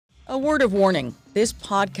A word of warning, this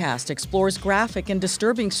podcast explores graphic and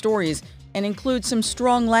disturbing stories and includes some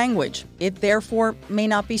strong language. It therefore may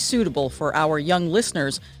not be suitable for our young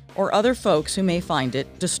listeners or other folks who may find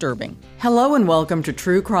it disturbing. Hello and welcome to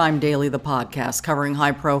True Crime Daily, the podcast covering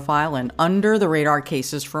high-profile and under-the-radar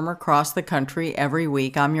cases from across the country every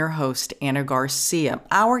week. I'm your host, Anna Garcia.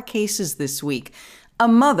 Our cases this week: a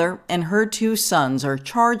mother and her two sons are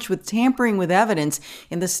charged with tampering with evidence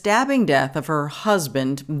in the stabbing death of her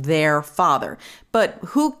husband, their father. But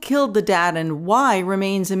who killed the dad and why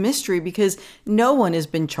remains a mystery because no one has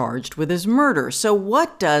been charged with his murder. So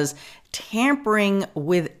what does tampering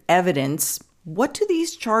with evidence, what do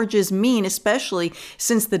these charges mean, especially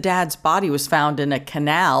since the dad's body was found in a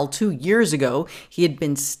canal 2 years ago? He had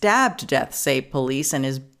been stabbed to death, say police, and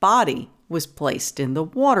his body was placed in the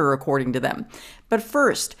water, according to them. But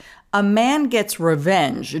first, a man gets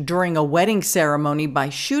revenge during a wedding ceremony by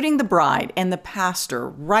shooting the bride and the pastor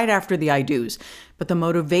right after the I do's. But the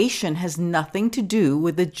motivation has nothing to do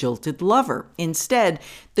with the jilted lover. Instead,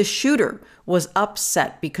 the shooter was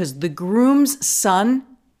upset because the groom's son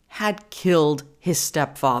had killed his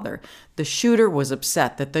stepfather. The shooter was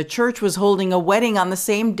upset that the church was holding a wedding on the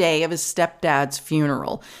same day of his stepdad's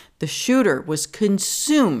funeral. The shooter was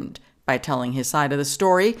consumed by telling his side of the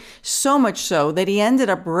story, so much so that he ended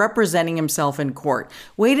up representing himself in court.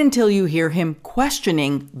 Wait until you hear him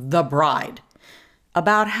questioning the bride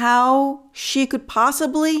about how she could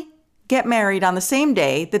possibly get married on the same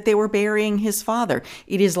day that they were burying his father.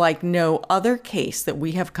 It is like no other case that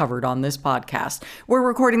we have covered on this podcast. We're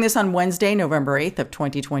recording this on Wednesday, November 8th of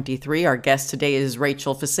 2023. Our guest today is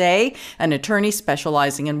Rachel Fassé, an attorney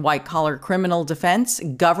specializing in white-collar criminal defense,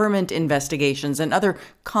 government investigations, and other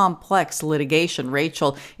complex litigation.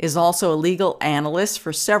 Rachel is also a legal analyst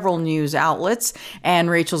for several news outlets, and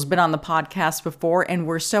Rachel's been on the podcast before, and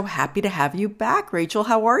we're so happy to have you back. Rachel,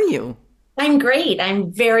 how are you? I'm great.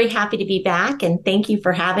 I'm very happy to be back, and thank you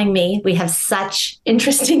for having me. We have such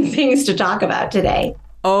interesting things to talk about today.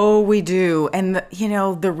 Oh, we do. And,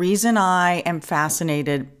 the reason I am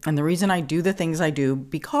fascinated and the reason I do the things I do,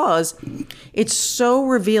 because it's so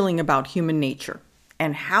revealing about human nature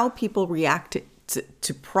and how people react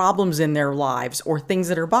to problems in their lives or things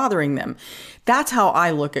that are bothering them. That's how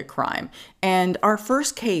I look at crime. And our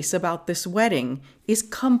first case about this wedding is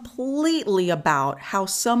completely about how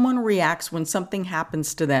someone reacts when something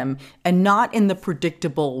happens to them, and not in the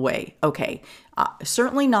predictable way. Okay,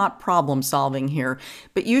 certainly not problem solving here,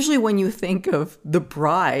 but usually when you think of the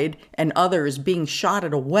bride and others being shot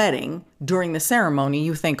at a wedding during the ceremony,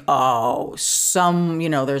 you think, oh,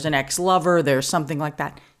 there's an ex-lover, there's something like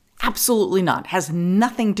that. Absolutely not. Has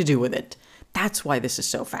nothing to do with it. That's why this is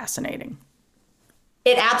so fascinating.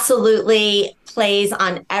 It absolutely plays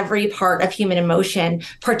on every part of human emotion,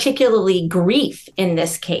 particularly grief in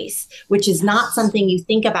this case, which is not something you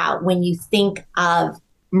think about when you think of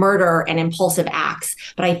murder and impulsive acts.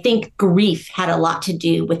 But I think grief had a lot to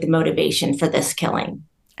do with the motivation for this killing.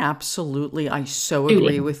 Absolutely. I so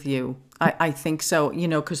agree with you. I think so,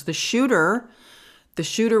 because the shooter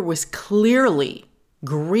was clearly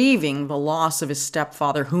grieving the loss of his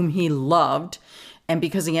stepfather, whom he loved. And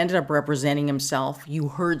because he ended up representing himself, you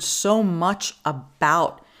heard so much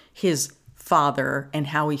about his father and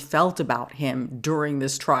how he felt about him during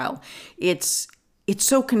this trial. It's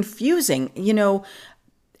so confusing.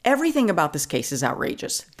 Everything about this case is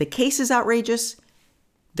outrageous. The case is outrageous,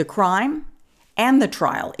 the crime, and the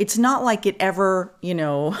trial. It's not like it ever,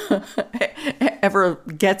 ever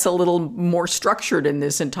gets a little more structured in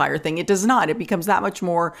this entire thing. It does not. It becomes that much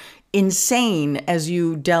more insane as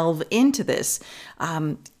you delve into this.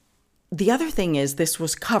 The other thing is, this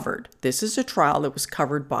was covered. This is a trial that was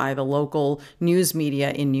covered by the local news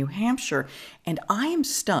media in New Hampshire. And I am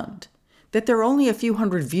stunned that there are only a few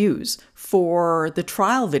hundred views for the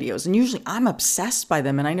trial videos. And usually I'm obsessed by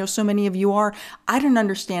them, and I know so many of you are. I don't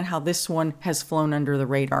understand how this one has flown under the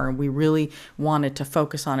radar, and we really wanted to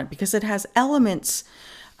focus on it because it has elements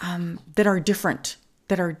that are different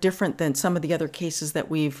than some of the other cases that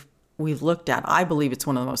we've looked at. I believe it's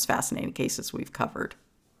one of the most fascinating cases we've covered.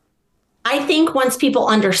 I think once people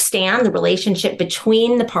understand the relationship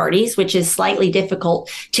between the parties, which is slightly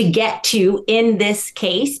difficult to get to in this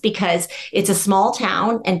case because it's a small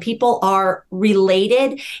town and people are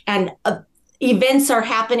related and events are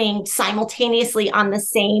happening simultaneously on the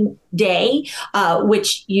same day,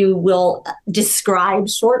 which you will describe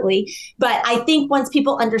shortly. But I think once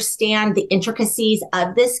people understand the intricacies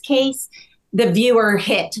of this case, the viewer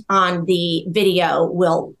hit on the video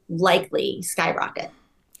will likely skyrocket.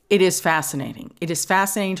 It is fascinating. It is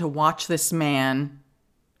fascinating to watch this man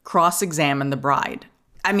cross-examine the bride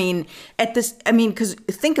I mean, because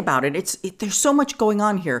think about it. There's so much going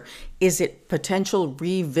on here. Is it potential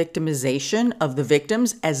re-victimization of the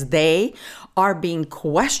victims as they are being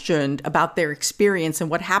questioned about their experience and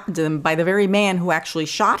what happened to them by the very man who actually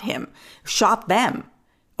shot them?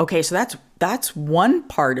 Okay, so that's one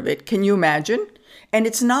part of it. Can you imagine? And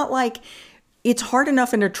it's not like it's hard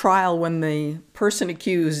enough in a trial when the person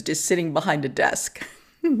accused is sitting behind a desk.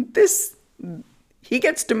 He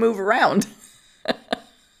gets to move around.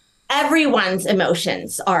 Everyone's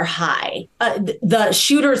emotions are high. The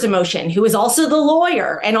shooter's emotion, who is also the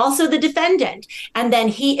lawyer and also the defendant. And then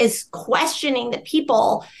he is questioning the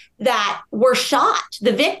people that were shot,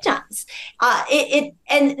 the victims.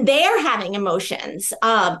 And they're having emotions.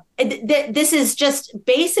 This is just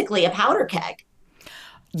basically a powder keg.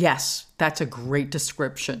 Yes, that's a great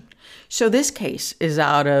description. So this case is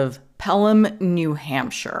out of Pelham, New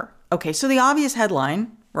Hampshire. Okay, so the obvious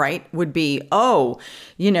headline, right, would be, that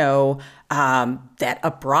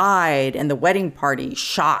a bride and the wedding party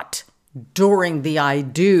shot during the I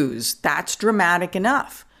do's. That's dramatic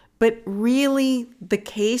enough. But really, the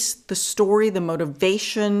case, the story, the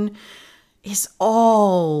motivation is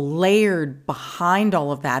all layered behind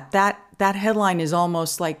all of that. That headline is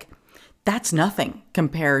almost like that's nothing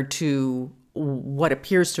compared to what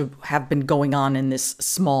appears to have been going on in this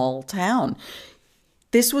small town.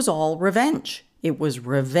 This was all revenge. It was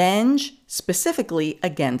revenge specifically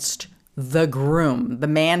against the groom, the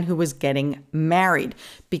man who was getting married.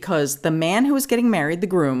 Because the man who was getting married, the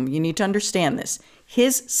groom, you need to understand this,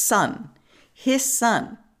 his son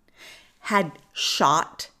had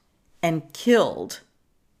shot and killed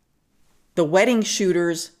the wedding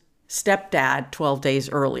shooter's stepdad 12 days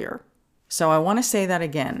earlier. So I want to say that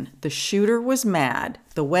again. The shooter was mad.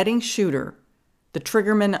 The wedding shooter, the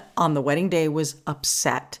triggerman on the wedding day, was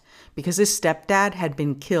upset because his stepdad had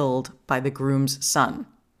been killed by the groom's son.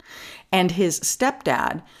 And his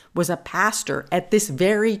stepdad was a pastor at this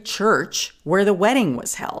very church where the wedding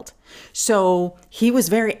was held. So he was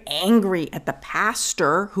very angry at the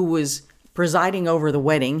pastor who was presiding over the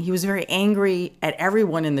wedding. He was very angry at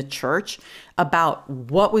everyone in the church about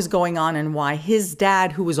what was going on and why his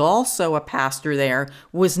dad, who was also a pastor there,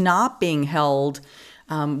 was not being held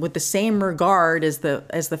with the same regard as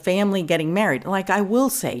the family getting married. Like I will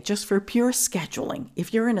say, just for pure scheduling,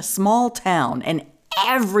 if you're in a small town and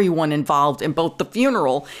everyone involved in both the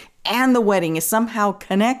funeral and the wedding is somehow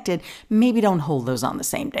connected, maybe don't hold those on the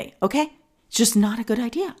same day, okay? It's just not a good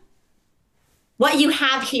idea. What you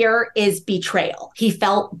have here is betrayal. He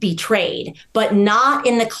felt betrayed, but not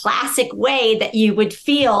in the classic way that you would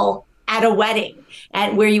feel at a wedding,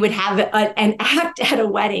 and where you would have an act at a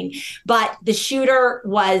wedding. But the shooter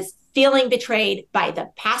was feeling betrayed by the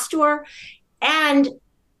pastor and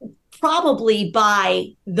probably by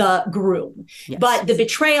the groom. Yes. But the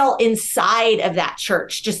betrayal inside of that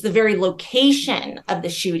church, just the very location of the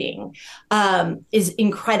shooting, is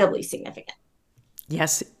incredibly significant.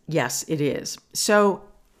 Yes, it is. So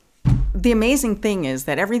the amazing thing is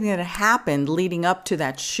that everything that happened leading up to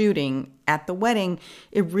that shooting at the wedding,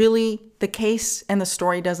 the case and the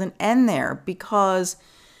story doesn't end there, because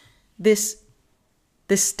this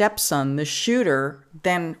stepson, the shooter,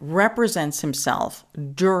 then represents himself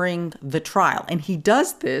during the trial. And he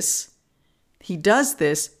does this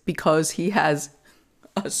because he has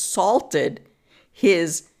assaulted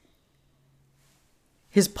his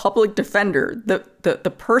public defender,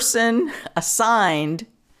 the person assigned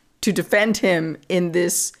to defend him in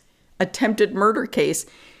this attempted murder case.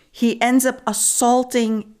 He ends up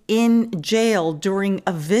assaulting in jail during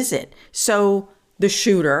a visit. So the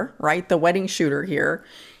shooter, right, the wedding shooter here,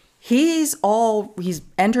 he's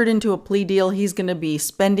entered into a plea deal. He's going to be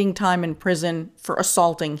spending time in prison for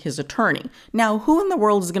assaulting his attorney. Now, who in the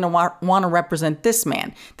world is going to want to represent this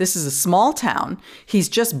man? This is a small town. He's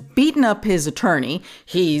just beaten up his attorney.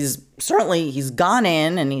 He's gone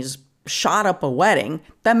in and he's shot up a wedding.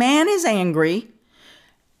 The man is angry.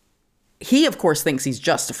 He, of course, thinks he's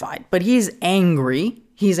justified, but he's angry.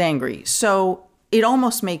 So it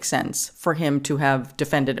almost makes sense for him to have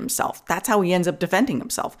defended himself. That's how he ends up defending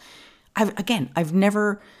himself. If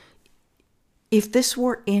this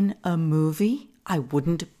were in a movie, I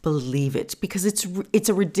wouldn't believe it, because it's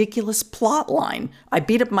a ridiculous plot line. I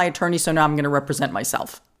beat up my attorney, so now I'm going to represent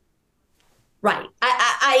myself. Right.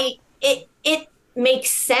 It makes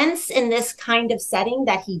sense in this kind of setting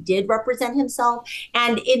that he did represent himself,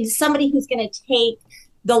 and in somebody who's going to take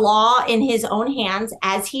the law in his own hands,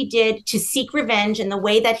 as he did, to seek revenge in the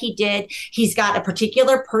way that he did. He's got a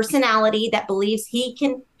particular personality that believes he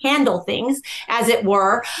can handle things, as it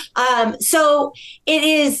were. So it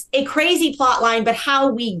is a crazy plot line, but how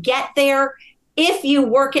we get there if you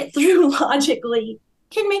work it through logically,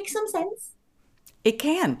 can make some sense. It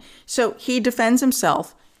can. So he defends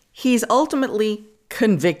himself. He's ultimately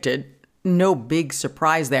convicted. No big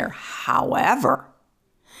surprise there. However,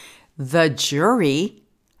 the jury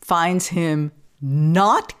finds him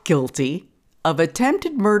not guilty of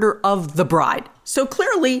attempted murder of the bride. So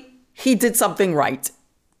clearly, he did something right.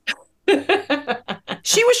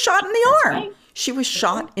 She was shot in the arm. Right. She was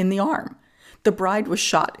shot in the arm. The bride was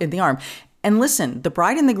shot in the arm. And listen, the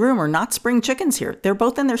bride and the groom are not spring chickens here. They're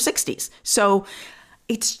both in their 60s. So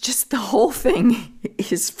it's just, the whole thing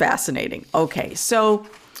is fascinating. Okay, so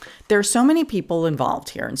there are so many people involved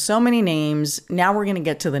here and so many names. Now we're going to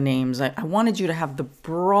get to the names. I wanted you to have the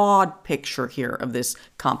broad picture here of this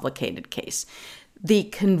complicated case. The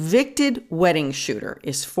convicted wedding shooter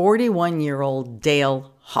is 41-year-old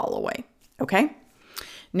Dale Holloway. Okay?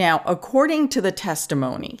 Now, according to the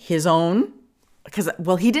testimony, his own,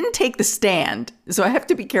 he didn't take the stand. So I have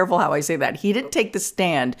to be careful how I say that. He didn't take the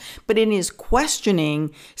stand, but in his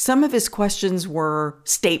questioning, some of his questions were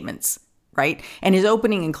statements, right? And his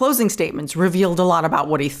opening and closing statements revealed a lot about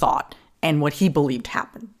what he thought and what he believed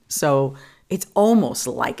happened. So it's almost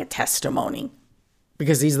like a testimony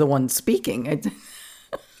because he's the one speaking.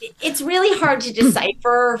 It's really hard to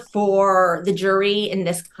decipher for the jury in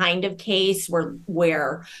this kind of case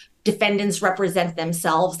where defendants represent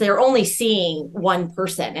themselves. They're only seeing one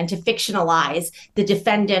person, and to fictionalize the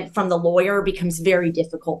defendant from the lawyer becomes very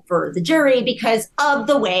difficult for the jury because of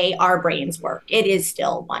the way our brains work. It is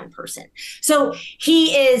still one person. So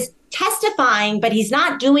he is testifying, but he's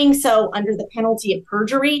not doing so under the penalty of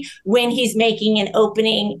perjury when he's making an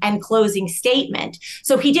opening and closing statement.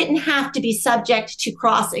 So he didn't have to be subject to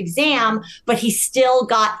cross-exam, but he still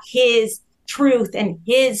got his truth and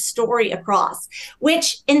his story across,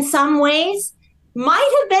 which in some ways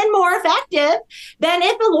might have been more effective than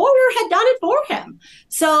if a lawyer had done it for him.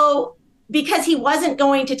 So because he wasn't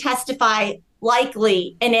going to testify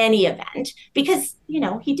likely in any event, because,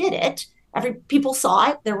 he did it. People saw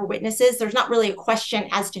it. There were witnesses. There's not really a question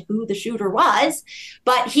as to who the shooter was,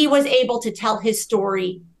 but he was able to tell his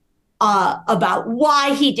story about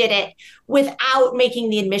why he did it without making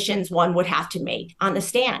the admissions one would have to make on the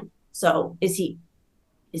stand. So is he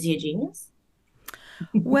a genius?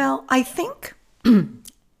 Well, I think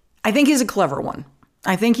he's a clever one.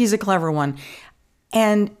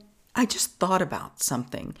 And I just thought about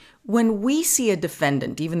something. When we see a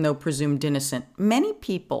defendant, even though presumed innocent, many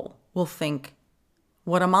people will think,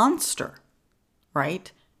 what a monster, right?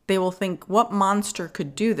 They will think, what monster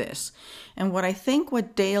could do this? And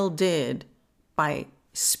what Dale did by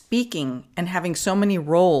speaking and having so many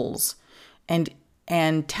roles and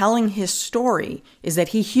telling his story is that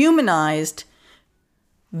he humanized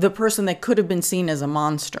the person that could have been seen as a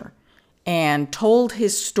monster and told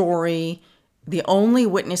his story. The only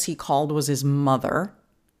witness he called was his mother.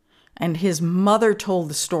 And his mother told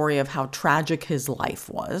the story of how tragic his life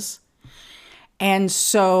was. And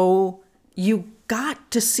so you got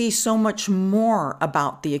to see so much more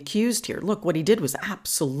about the accused here. Look, what he did was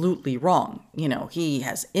absolutely wrong. He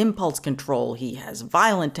has impulse control. He has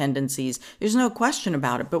violent tendencies. There's no question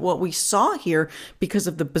about it. But what we saw here, because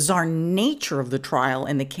of the bizarre nature of the trial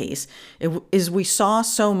and the case, is we saw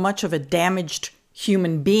so much of a damaged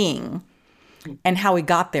human being and how he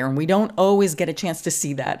got there. And we don't always get a chance to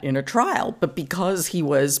see that in a trial. But because he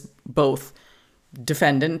was both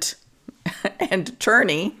defendant and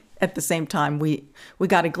attorney at the same time, we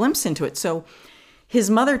got a glimpse into it. So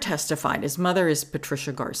his mother testified. His mother is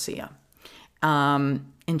Patricia Garcia. And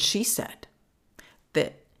she said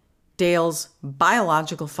that Dale's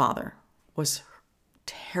biological father was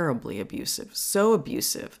terribly abusive, so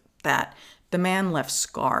abusive that the man left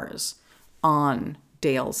scars on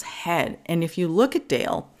Dale's head. And if you look at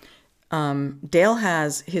Dale, Dale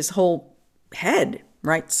has his whole head,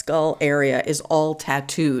 right, skull area is all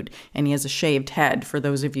tattooed, and he has a shaved head, for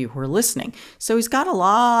those of you who are listening. So he's got a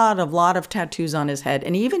lot of tattoos on his head,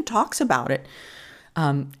 and he even talks about it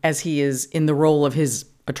as he is in the role of his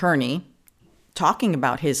attorney, talking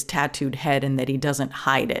about his tattooed head and that he doesn't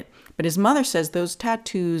hide it. But his mother says those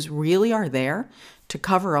tattoos really are there to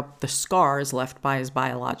cover up the scars left by his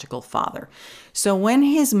biological father. So when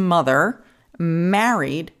his mother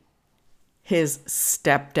married his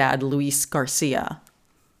stepdad, Luis Garcia,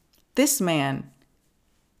 this man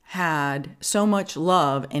had so much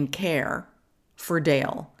love and care for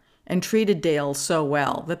Dale and treated Dale so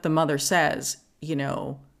well that the mother says,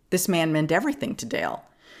 this man meant everything to Dale.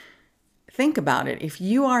 Think about it. If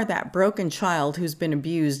you are that broken child who's been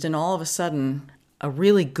abused and all of a sudden a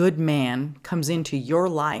really good man comes into your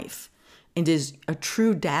life and is a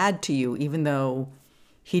true dad to you, even though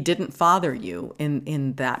he didn't father you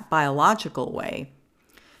in that biological way.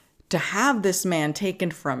 To have this man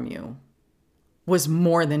taken from you was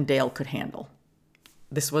more than Dale could handle.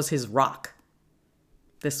 This was his rock.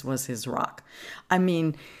 This was his rock. I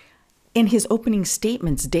mean, in his opening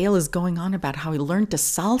statements, Dale is going on about how he learned to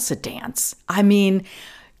salsa dance. I mean,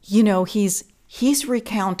 you know, he's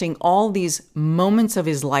recounting all these moments of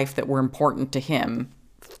his life that were important to him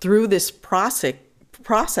through this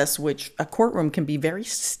process, which a courtroom can be very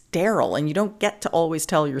sterile, and you don't get to always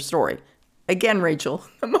tell your story. Again, Rachel,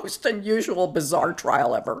 the most unusual, bizarre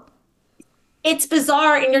trial ever. It's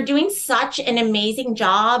bizarre, and you're doing such an amazing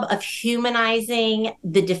job of humanizing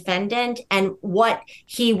the defendant and what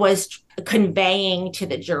he was conveying to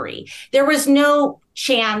the jury. There was no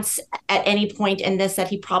chance at any point in this that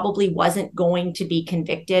he probably wasn't going to be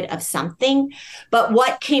convicted of something, but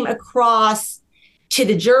what came across to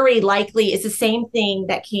the jury likely is the same thing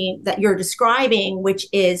that you're describing, which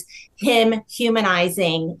is him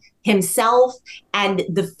humanizing himself and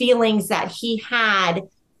the feelings that he had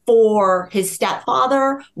for his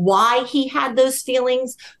stepfather, why he had those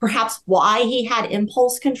feelings, perhaps why he had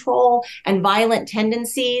impulse control and violent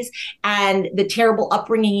tendencies, and the terrible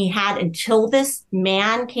upbringing he had until this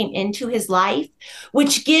man came into his life,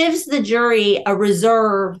 which gives the jury a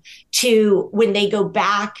reserve to, when they go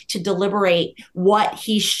back to deliberate what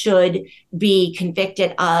he should be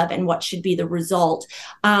convicted of and what should be the result.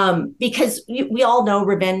 Because we all know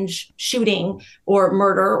revenge shooting or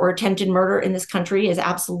murder or attempted murder in this country is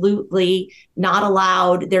absolutely not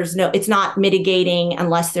allowed. It's not mitigating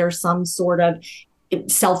unless there's some sort of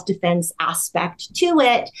self-defense aspect to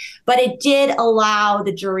it. But it did allow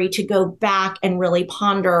the jury to go back and really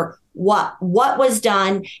ponder what was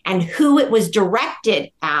done and who it was directed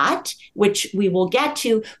at, which we will get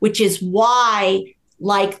to, which is why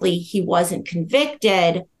likely he wasn't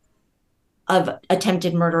convicted of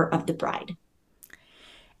attempted murder of the bride.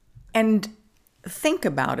 And think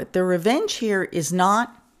about it. The revenge here is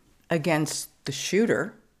not against the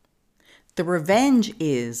shooter. The revenge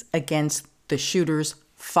is against the shooter's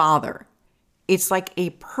father. It's like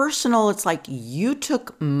it's like, you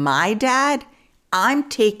took my dad, I'm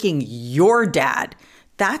taking your dad.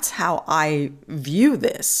 That's how I view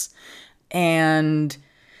this. And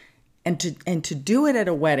to do it at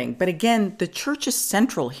a wedding. But again, the church is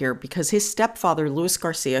central here because his stepfather, Luis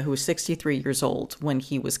Garcia, who was 63 years old when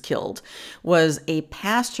he was killed, was a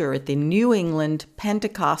pastor at the New England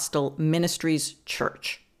Pentecostal Ministries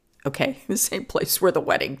Church. Okay, the same place where the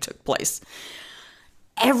wedding took place.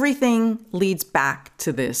 Everything leads back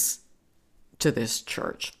to this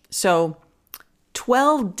church. So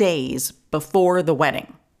 12 days before the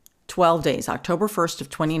wedding, 12 days, October 1st of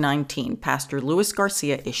 2019, Pastor Luis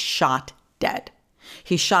Garcia is shot dead.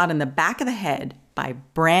 He's shot in the back of the head by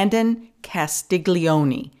Brandon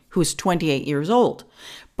Castiglione, who's 28 years old.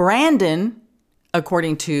 Brandon,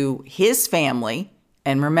 according to his family,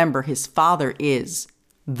 and remember, his father is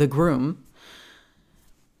the groom,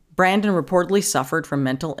 Brandon reportedly suffered from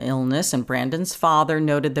mental illness, and Brandon's father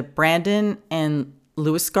noted that Brandon and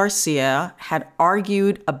Luis Garcia had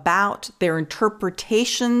argued about their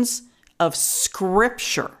interpretations of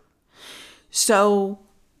scripture. So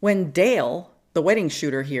when Dale, the wedding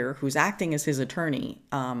shooter here, who's acting as his attorney,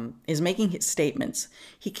 is making his statements,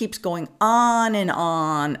 he keeps going on and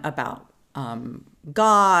on about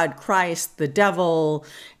God, Christ, the devil,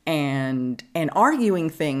 and arguing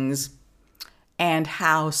things, and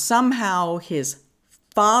how somehow his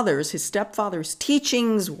stepfather's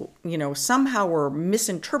teachings, somehow were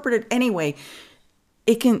misinterpreted. Anyway,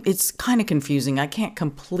 it's kind of confusing. I can't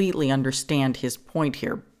completely understand his point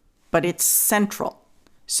here, but it's central.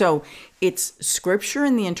 So it's scripture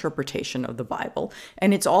and the interpretation of the Bible.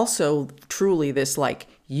 And it's also truly this, like,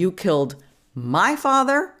 you killed my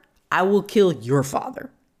father, I will kill your father.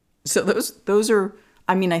 So those are,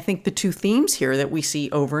 I think, the two themes here that we see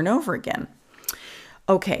over and over again.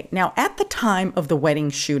 Okay, now at the time of the wedding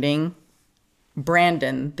shooting,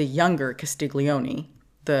 Brandon, the younger Castiglione,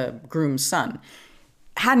 the groom's son,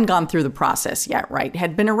 hadn't gone through the process yet, right?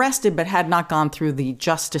 Had been arrested, but had not gone through the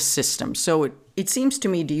justice system. So it seems to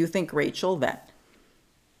me, do you think, Rachel, that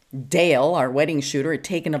Dale, our wedding shooter, had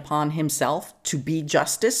taken upon himself to be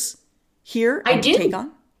justice here? I do. Take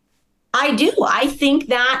on? I do. I think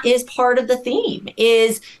that is part of the theme,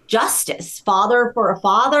 is justice. Father for a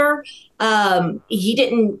father.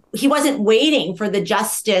 He wasn't waiting for the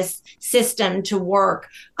justice system to work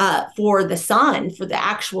for the son, for the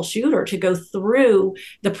actual shooter to go through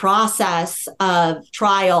the process of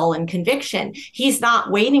trial and conviction. He's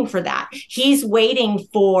not waiting for that. He's waiting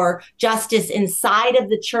for justice inside of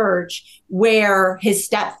the church where his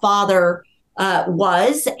stepfather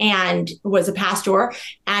was a pastor,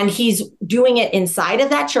 and he's doing it inside of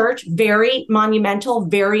that church. Very monumental,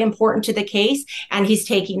 very important to the case, and he's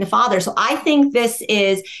taking the father. So I think this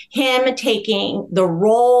is him taking the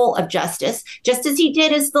role of justice, just as he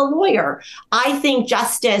did as the lawyer. I think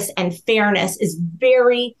justice and fairness is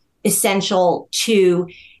very essential to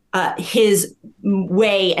his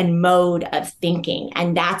way and mode of thinking,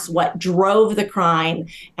 and that's what drove the crime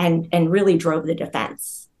and really drove the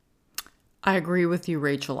defense. I agree with you,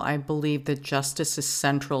 Rachel. I believe that justice is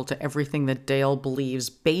central to everything that Dale believes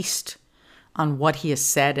based on what he has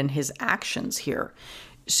said and his actions here.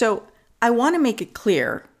 So I want to make it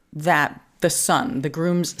clear that the son, the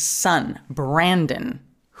groom's son, Brandon,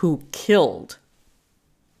 who killed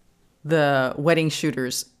the wedding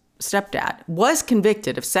shooter's stepdad, was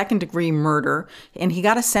convicted of second-degree murder, and he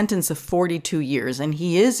got a sentence of 42 years, and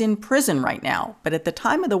he is in prison right now. But at the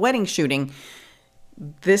time of the wedding shooting,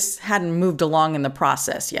 this hadn't moved along in the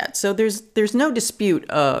process yet. So there's no dispute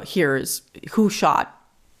here is who shot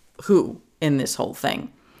who in this whole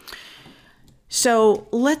thing. So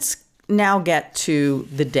let's now get to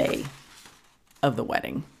the day of the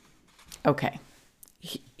wedding. Okay,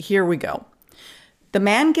 here we go. The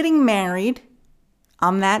man getting married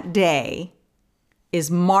on that day is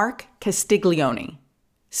Mark Castiglione,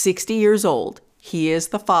 60 years old. He is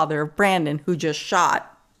the father of Brandon, who just shot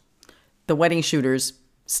the wedding shooter's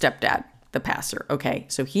stepdad, the pastor. Okay,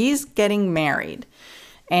 so he's getting married.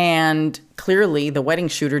 And clearly the wedding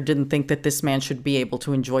shooter didn't think that this man should be able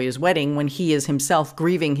to enjoy his wedding when he is himself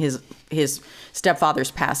grieving his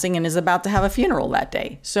stepfather's passing and is about to have a funeral that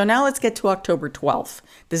day. So now let's get to October 12th.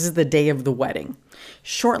 This is the day of the wedding.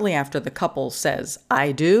 Shortly after the couple says,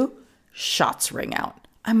 "I do," shots ring out.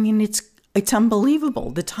 I mean, it's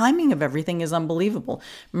unbelievable. The timing of everything is unbelievable.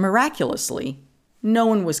 Miraculously, no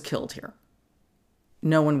one was killed here.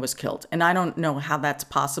 No one was killed. And I don't know how that's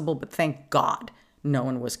possible, but thank God no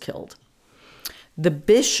one was killed. The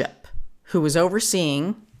bishop who was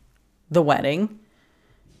overseeing the wedding,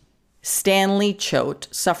 Stanley Choate,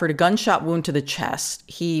 suffered a gunshot wound to the chest.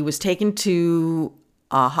 He was taken to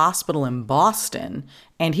a hospital in Boston,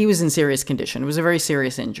 and he was in serious condition. It was a very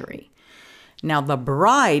serious injury. Now, the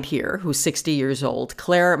bride here, who's 60 years old,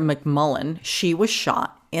 Claire McMullen, she was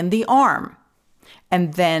shot in the arm.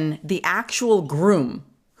 And then the actual groom,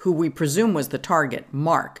 who we presume was the target,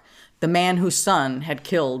 Mark, the man whose son had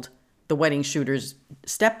killed the wedding shooter's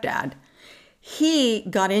stepdad, he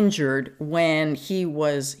got injured when he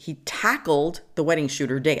tackled the wedding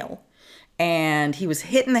shooter, Dale, and he was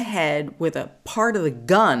hit in the head with a part of the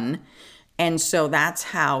gun. And so that's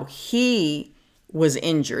how he was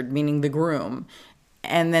injured, meaning the groom.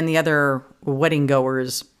 And then the other wedding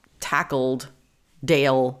goers tackled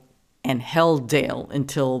Dale and held Dale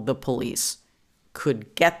until the police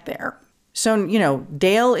could get there. So,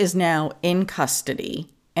 Dale is now in custody.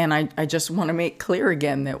 And I just want to make clear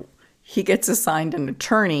again that he gets assigned an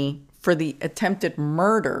attorney for the attempted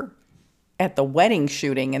murder at the wedding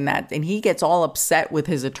shooting, and he gets all upset with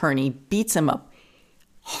his attorney, beats him up,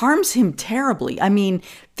 harms him terribly. I mean,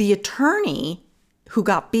 the attorney who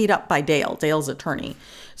got beat up by Dale's attorney,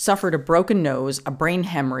 suffered a broken nose, a brain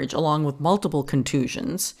hemorrhage, along with multiple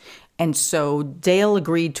contusions. And so Dale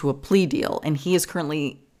agreed to a plea deal, and he is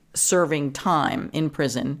currently serving time in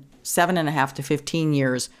prison, 7.5 to 15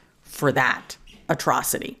 years for that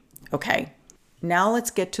atrocity. Okay, now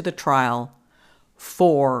let's get to the trial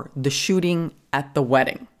for the shooting at the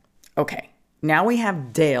wedding. Okay, now we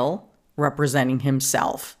have Dale representing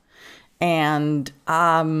himself. And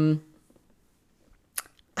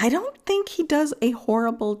I don't think he does a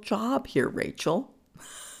horrible job here, Rachel.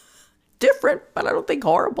 Different, but I don't think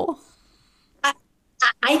horrible.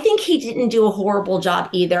 I think he didn't do a horrible job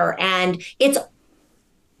either. And it's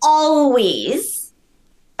always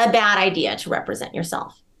a bad idea to represent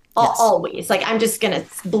yourself. Yes. Always. Like, I'm just going to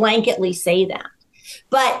blanketly say that.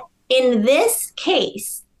 But in this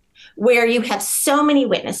case, where you have so many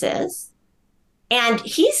witnesses, and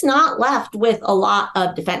he's not left with a lot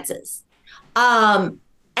of defenses.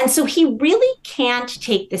 And so he really can't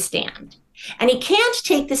take the stand. And he can't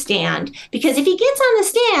take the stand because if he gets on the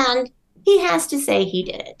stand, he has to say he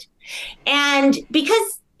did it. And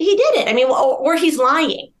because he did it, or he's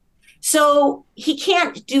lying. So he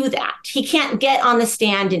can't do that. He can't get on the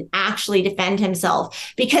stand and actually defend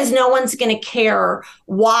himself because no one's going to care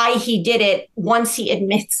why he did it once he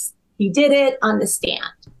admits he did it on the stand.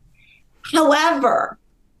 However,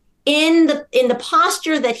 in the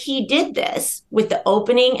posture that he did this with the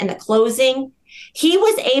opening and the closing, he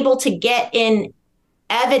was able to get in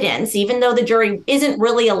evidence, even though the jury isn't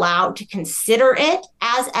really allowed to consider it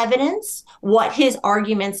as evidence, what his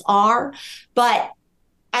arguments are. But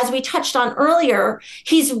as we touched on earlier,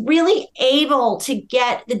 he's really able to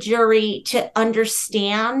get the jury to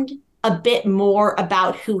understand a bit more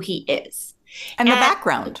about who he is. And the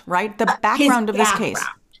background, right? The background of this case.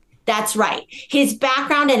 That's right. His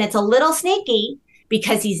background, and it's a little sneaky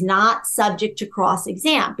because he's not subject to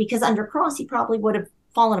cross-exam, because under cross, he probably would have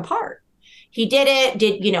fallen apart. He did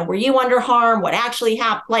it. Were you under harm? What actually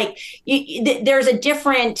happened? There's a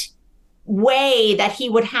different way that he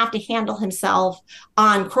would have to handle himself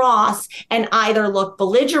on cross and either look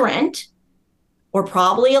belligerent or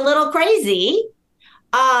probably a little crazy.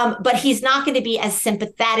 But he's not going to be as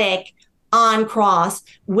sympathetic on cross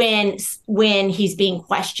when he's being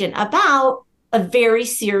questioned about a very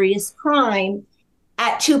serious crime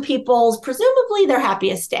at two people's, presumably their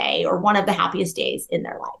happiest day or one of the happiest days in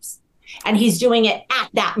their lives. And he's doing it at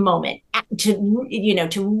that moment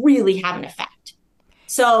to really have an effect.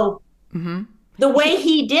 So the way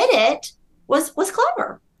he did it was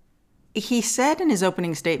clever. He said in his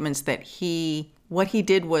opening statements that what he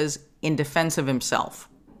did was in defense of himself,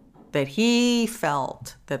 that he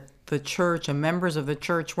felt that the church and members of the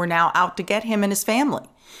church were now out to get him and his family,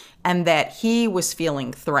 and that he was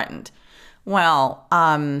feeling threatened. Well,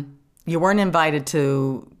 you weren't invited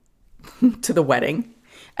to the wedding,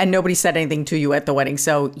 and nobody said anything to you at the wedding,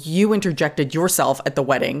 so you interjected yourself at the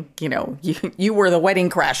wedding. You were the wedding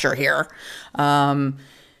crasher here.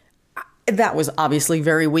 That was obviously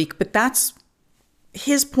very weak, but that's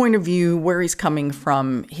his point of view, where he's coming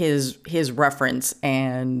from, his reference,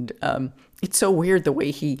 and it's so weird the way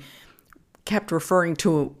he kept referring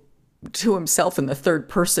to himself in the third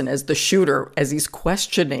person as the shooter, as he's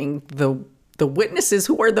questioning the witnesses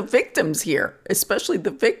who are the victims here, especially the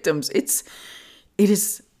victims. It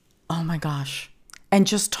is, oh my gosh. And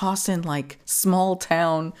just toss in like small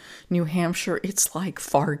town New Hampshire. It's like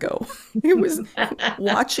Fargo. It was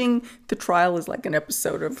watching the trial is like an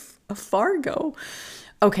episode of Fargo.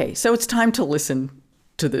 Okay, so it's time to listen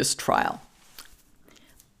to this trial.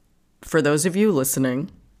 For those of you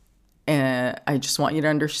listening, I just want you to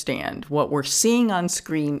understand what we're seeing on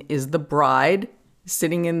screen is the bride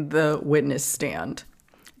sitting in the witness stand,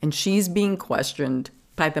 and she's being questioned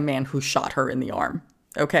by the man who shot her in the arm.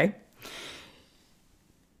 Okay?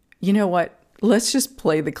 You know what? Let's just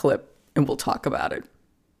play the clip and we'll talk about it.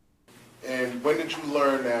 And when did you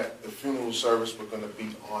learn that the funeral service was going to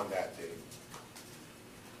be on that day?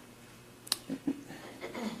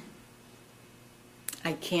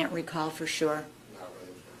 I can't recall for sure. Not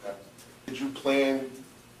really. Okay. Did you plan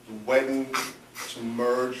the wedding to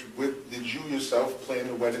merge with, did you yourself plan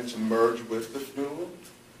the wedding to merge with the funeral?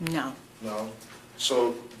 No. No.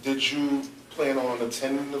 So did you plan on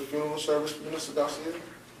attending the funeral service, Mr. Garcia?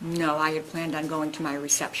 No, I had planned on going to my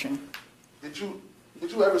reception. Did you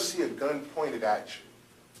ever see a gun pointed at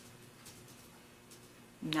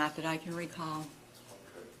you? Not that I can recall.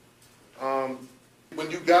 Okay. When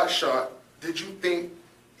you got shot, did you think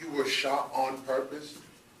you were shot on purpose?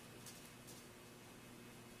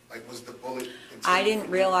 Like, was the bullet intended? I didn't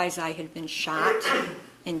realize I had been shot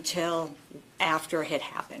until after it had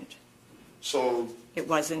happened. So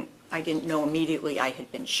I didn't know immediately I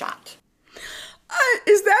had been shot.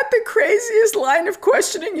 Is that the craziest line of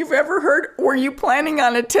questioning you've ever heard? Were you planning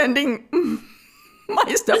on attending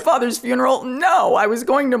my stepfather's funeral? No, I was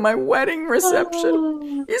going to my wedding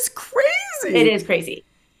reception. It's crazy. It is crazy.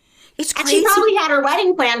 It's And crazy. she probably had her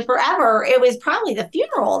wedding planned forever. It was probably the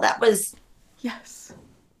funeral that was, Yes.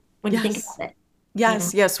 when you think about it.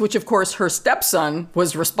 Yes, which of course her stepson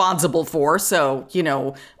was responsible for. So,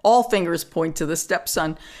 all fingers point to the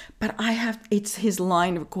stepson. But it's his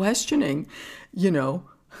line of questioning,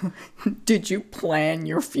 did you plan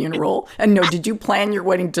your funeral? And no, did you plan your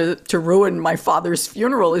wedding to ruin my father's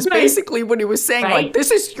funeral is basically what he was saying. Right. Like,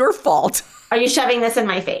 this is your fault. Are you shoving this in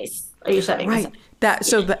my face? Are you shoving this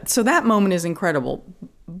in? So that moment is incredible.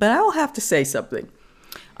 But I'll have to say something.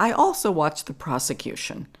 I also watched the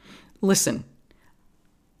prosecution. Listen,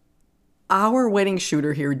 our wedding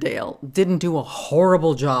shooter here, Dale, didn't do a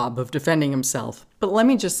horrible job of defending himself. But let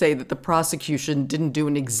me just say that the prosecution didn't do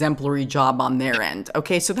an exemplary job on their end.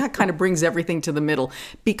 Okay, so that kind of brings everything to the middle.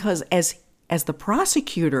 Because as the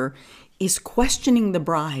prosecutor is questioning the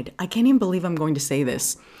bride, I can't even believe I'm going to say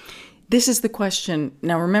this. This is the question.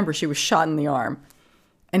 Now remember, she was shot in the arm.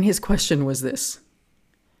 And his question was this.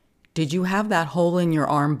 Did you have that hole in your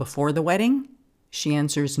arm before the wedding? She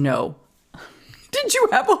answers no. Did you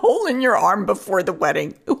have a hole in your arm before the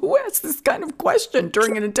wedding? Who asks this kind of question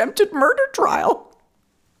during an attempted murder trial?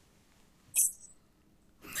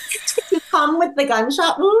 come with the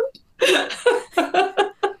gunshot wound?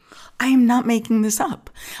 I am not making this up.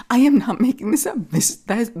 I am not making this up.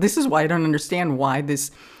 This is why I don't understand why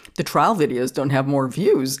the trial videos don't have more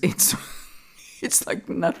views. It's like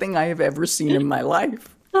nothing I have ever seen in my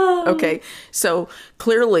life. Okay, so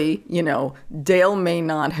clearly, Dale may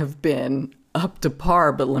not have been up to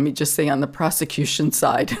par, but let me just say on the prosecution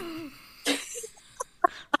side.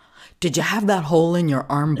 Did you have that hole in your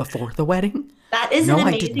arm before the wedding? That is No, an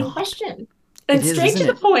I did amazing not. question. And It is, straight to isn't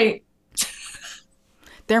the it? point.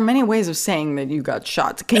 There are many ways of saying that you got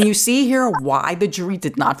shot. Can you see here why the jury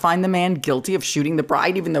did not find the man guilty of shooting the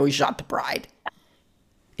bride, even though he shot the bride?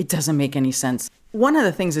 It doesn't make any sense. One of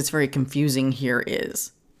the things that's very confusing here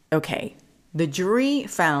is, okay, the jury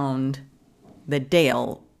found that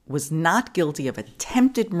Dale was not guilty of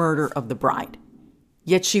attempted murder of the bride.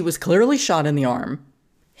 Yet she was clearly shot in the arm.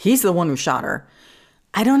 He's the one who shot her.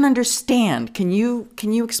 I don't understand. Can you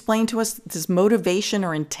explain to us, does motivation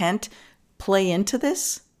or intent play into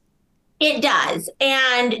this? It does.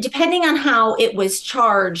 And depending on how it was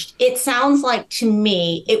charged, it sounds like to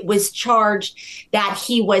me it was charged that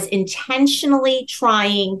he was intentionally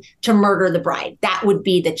trying to murder the bride. That would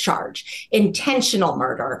be the charge. Intentional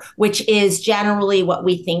murder, which is generally what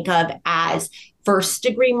we think of as first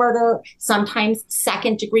degree murder, sometimes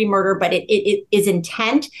second degree murder, but it is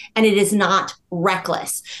intent and it is not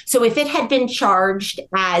reckless. So if it had been charged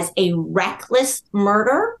as a reckless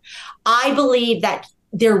murder, I believe that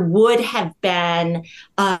there would have been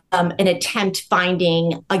an attempt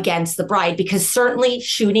finding against the bride, because certainly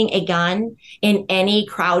shooting a gun in any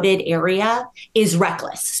crowded area is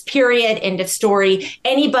reckless, period, end of story.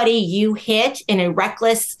 Anybody you hit in a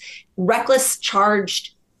reckless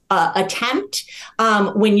charged attempt,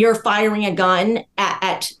 when you're firing a gun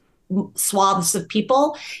at swaths of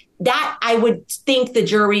people, that I would think the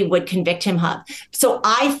jury would convict him of. So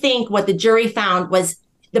I think what the jury found was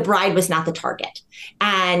the bride was not the target.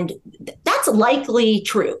 And that's likely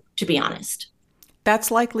true, to be honest. That's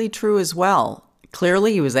likely true as well.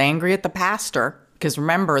 Clearly, he was angry at the pastor. Because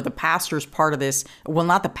remember, the pastor's part of this. Well,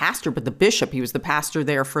 not the pastor, but the bishop. He was the pastor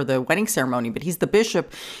there for the wedding ceremony, but he's the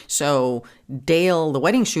bishop. So Dale, the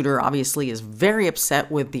wedding shooter, obviously is very upset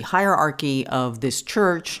with the hierarchy of this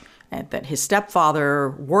church that his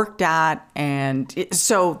stepfather worked at. And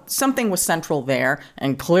so something was central there.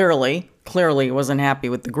 And clearly wasn't happy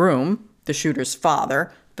with the groom, the shooter's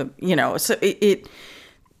father. So it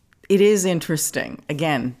is interesting.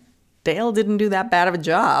 Again, Dale didn't do that bad of a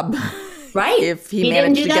job. Right. If he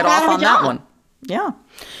managed to get off on that one. Yeah.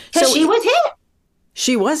 So she was hit.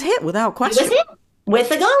 She was hit without question. She was hit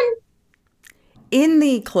with a gun. In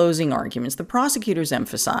the closing arguments, the prosecutors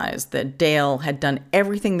emphasized that Dale had done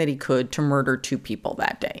everything that he could to murder two people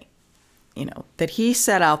that day. That he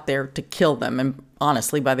set out there to kill them. And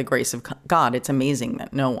honestly, by the grace of God, it's amazing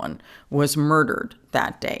that no one was murdered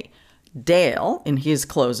that day. Dale, in his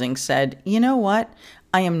closing, said, you know what?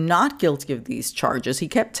 I am not guilty of these charges. He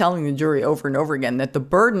kept telling the jury over and over again that the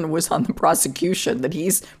burden was on the prosecution, that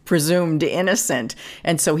he's presumed innocent.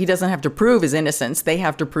 And so he doesn't have to prove his innocence. They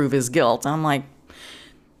have to prove his guilt. I'm like,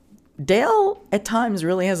 Dale at times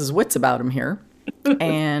really has his wits about him here.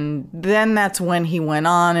 And then that's when he went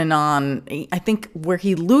on and on. I think where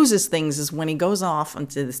he loses things is when he goes off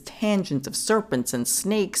into this tangent of serpents and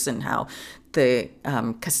snakes and how the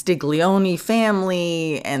Castiglione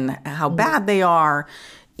family and how bad they are.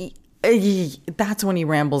 That's when he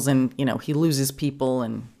rambles and, he loses people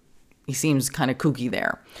and he seems kind of kooky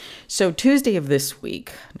there. So Tuesday of this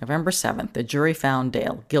week, November 7th, the jury found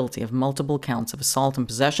Dale guilty of multiple counts of assault and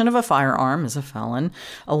possession of a firearm as a felon,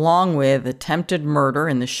 along with attempted murder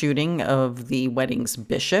in the shooting of the wedding's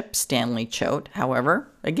bishop, Stanley Choate.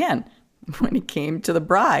 However, again, when it came to the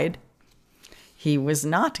bride, he was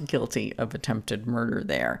not guilty of attempted murder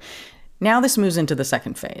there. Now this moves into the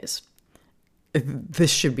second phase. This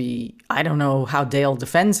should be, I don't know how Dale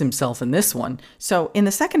defends himself in this one. So in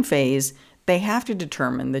the second phase, the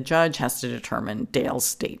judge has to determine Dale's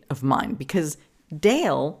state of mind, because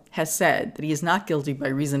Dale has said that he is not guilty by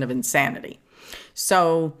reason of insanity.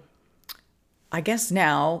 So I guess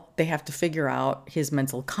now they have to figure out his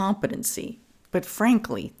mental competency. But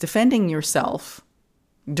frankly, defending yourself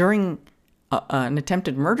during an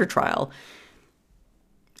attempted murder trial,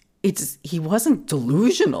 he wasn't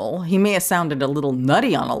delusional. He may have sounded a little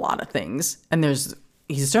nutty on a lot of things, and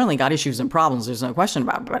he's certainly got issues and problems. There's no question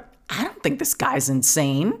about it, but I don't think this guy's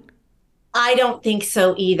insane. I don't think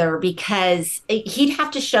so either, because he'd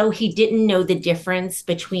have to show he didn't know the difference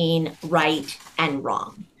between right and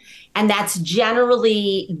wrong. And that's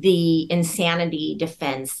generally the insanity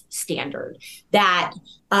defense standard, that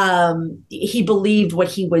he believed what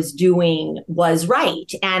he was doing was right.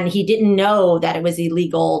 And he didn't know that it was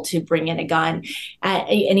illegal to bring in a gun.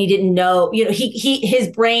 And he didn't know, his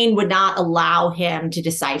brain would not allow him to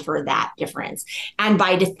decipher that difference. And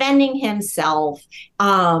by defending himself,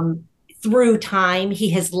 through time,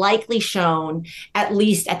 he has likely shown, at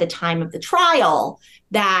least at the time of the trial,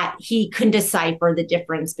 that he couldn't decipher the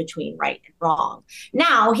difference between right and wrong.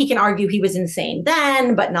 Now, he can argue he was insane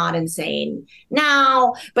then, but not insane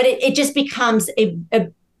now. But it just becomes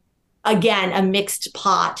again, a mixed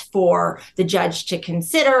pot for the judge to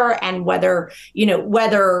consider, and whether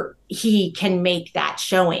he can make that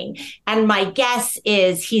showing. And my guess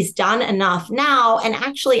is he's done enough now and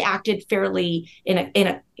actually acted fairly in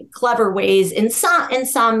a clever ways in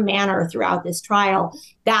some manner throughout this trial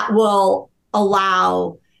that will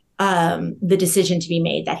allow the decision to be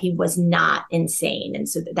made that he was not insane. And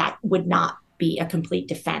so that would not be a complete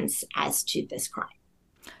defense as to this crime.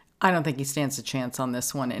 I don't think he stands a chance on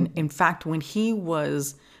this one. And in fact, when he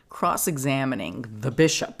was cross-examining the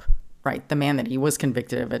bishop, right, the man that he was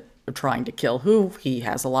convicted of trying to kill, who he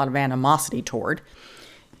has a lot of animosity toward,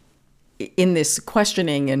 in this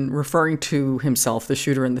questioning and referring to himself, the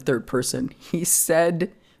shooter, in the third person, he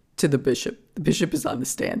said to the bishop is on the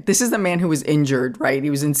stand. This is the man who was injured, right?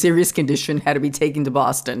 He was in serious condition, had to be taken to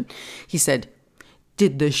Boston. He said,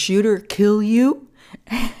 "Did the shooter kill you?"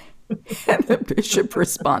 And the bishop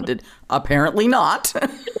responded, "Apparently not."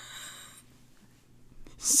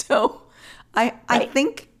 So I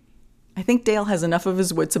think Dale has enough of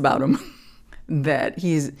his wits about him that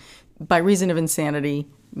he's, by reason of insanity,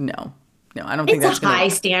 no, I don't think that's a high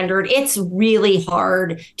standard. It's really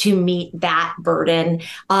hard to meet that burden.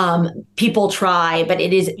 People try, but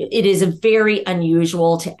it is very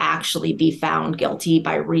unusual to actually be found guilty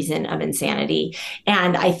by reason of insanity.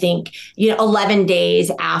 And I think, 11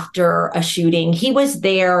 days after a shooting, he was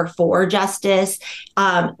there for justice.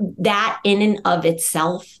 That in and of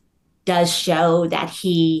itself does show that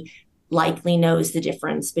he likely knows the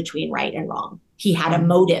difference between right and wrong. He had a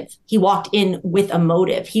motive. He walked in with a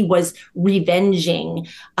motive. He was avenging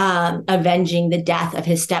the death of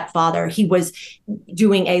his stepfather. He was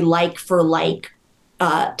doing a like for like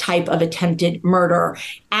type of attempted murder,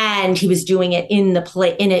 and he was doing it in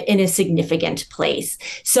a significant place.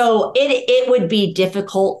 So it would be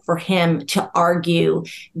difficult for him to argue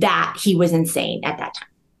that he was insane at that time.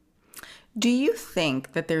 Do you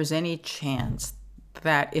think that there's any chance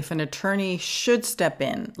that if an attorney should step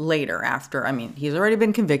in later after, he's already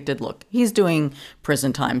been convicted. Look, he's doing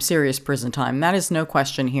prison time, serious prison time. That is no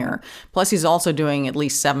question here. Plus, he's also doing at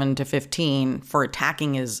least 7 to 15 for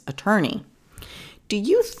attacking his attorney. Do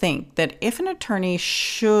you think that if an attorney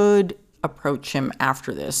should approach him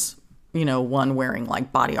after this, one wearing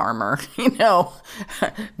like body armor,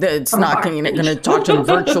 that's not going to talk to him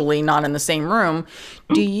virtually, not in the same room,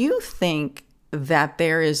 do you think that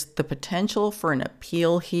there is the potential for an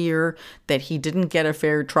appeal here, that he didn't get a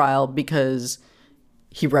fair trial because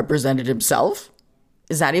he represented himself?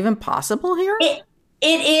 Is that even possible here? It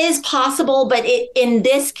is possible, but in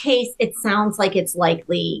this case, it sounds like it's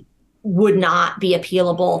likely would not be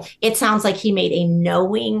appealable. It sounds like he made a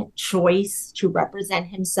knowing choice to represent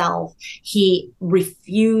himself. He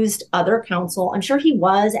refused other counsel. I'm sure he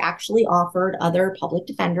was actually offered other public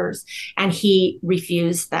defenders, and he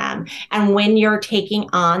refused them. And when you're taking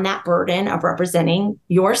on that burden of representing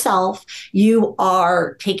yourself, you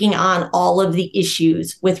are taking on all of the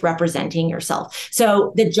issues with representing yourself.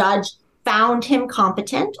 So the judge found him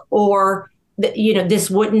competent, or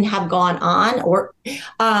this wouldn't have gone on, or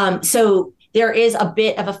so there is a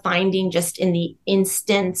bit of a finding just in the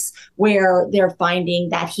instance where they're finding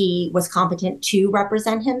that he was competent to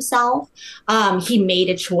represent himself. He made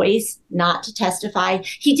a choice not to testify.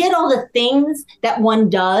 He did all the things that one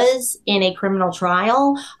does in a criminal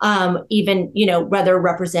trial, even, whether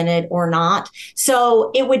represented or not.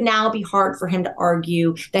 So it would now be hard for him to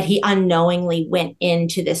argue that he unknowingly went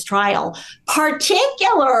into this trial,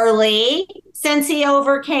 particularly since he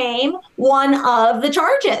overcame one of the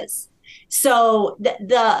charges. So the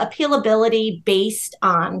appealability based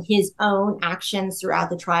on his own actions throughout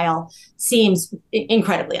the trial seems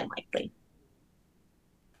incredibly unlikely.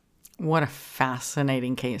 What a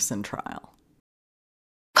fascinating case and trial.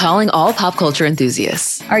 calling all pop culture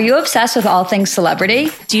enthusiasts. Are you obsessed with all things celebrity?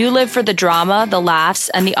 Do you live for the drama, the laughs,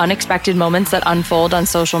 and the unexpected moments that unfold on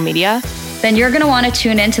social media? Then you're going to want to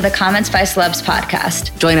tune in to the Comments by Celebs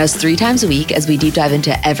podcast. Join us 3 times a week as we deep dive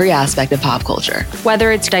into every aspect of pop culture.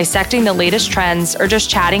 Whether it's dissecting the latest trends or just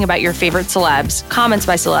chatting about your favorite celebs, Comments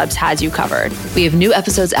by Celebs has you covered. We have new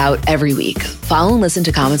episodes out every week. Follow and listen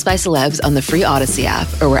to Comments by Celebs on the free Odyssey app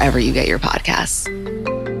or wherever you get your podcasts.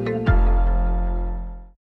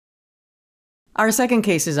 Our second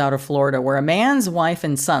case is out of Florida, where a man's wife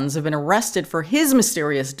and sons have been arrested for his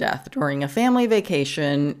mysterious death during a family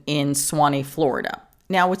vacation in Suwannee, Florida.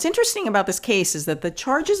 Now, what's interesting about this case is that the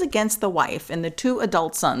charges against the wife and the 2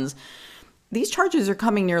 adult sons, these charges are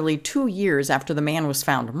coming nearly 2 years after the man was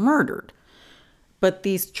found murdered. But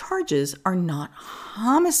these charges are not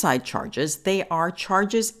homicide charges. They are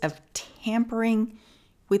charges of tampering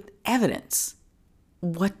with evidence.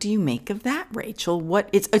 What do you make of that, Rachel?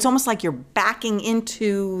 It's almost like you're backing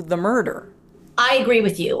into the murder. I agree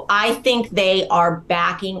with you. I think they are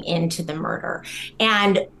backing into the murder.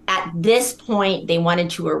 And at this point, they wanted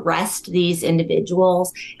to arrest these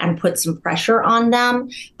individuals and put some pressure on them,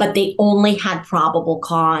 but they only had probable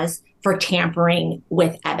cause for tampering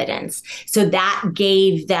with evidence. So that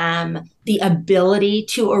gave them the ability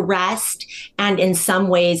to arrest. And in some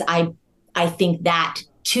ways, I think that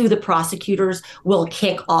to the prosecutors will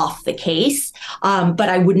kick off the case. But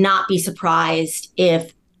I would not be surprised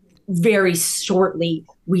if very shortly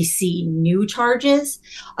we see new charges.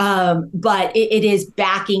 But it is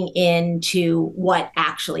backing into what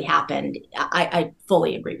actually happened. I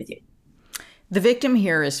fully agree with you. The victim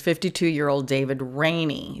here is 52-year-old David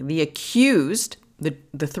Rainey. The accused,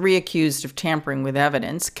 the 3 accused of tampering with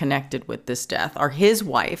evidence connected with this death are his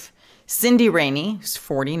wife, Cindy Rainey, who's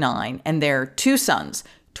 49, and their 2 sons,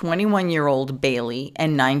 21-year-old Bailey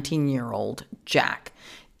and 19-year-old Jack.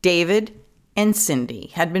 David and Cindy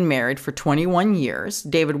had been married for 21 years.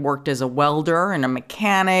 David worked as a welder and a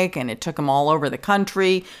mechanic, and it took him all over the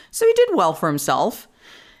country, so he did well for himself.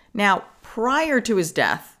 Now, prior to his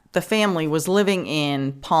death, the family was living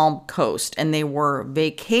in Palm Coast, and they were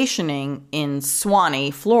vacationing in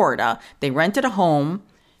Suwannee, Florida. They rented a home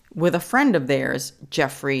with a friend of theirs,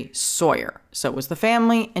 Jeffrey Sawyer. So it was the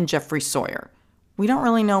family and Jeffrey Sawyer. We don't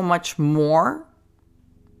really know much more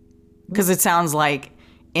because it sounds like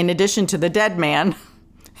in addition to the dead man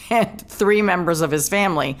and 3 members of his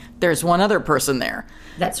family, there's one other person there.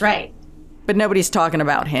 That's right. But nobody's talking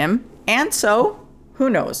about him. And so, who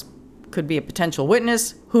knows? Could be a potential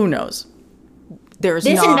witness. Who knows? This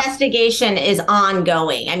investigation is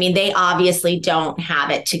ongoing. I mean, they obviously don't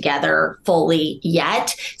have it together fully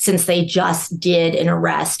yet, since they just did an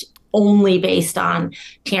arrest only based on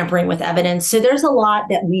tampering with evidence. So there's a lot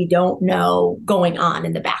that we don't know going on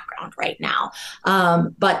in the background right now.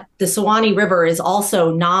 But the Suwannee River is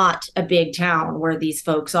also not a big town where these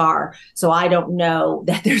folks are. So I don't know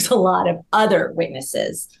that there's a lot of other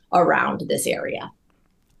witnesses around this area.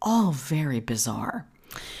 All very bizarre.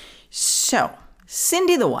 So,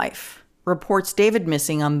 Cindy, the wife, reports David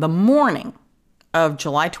missing on the morning of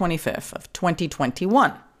July 25th of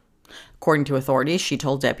 2021. According to authorities, she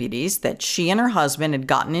told deputies that she and her husband had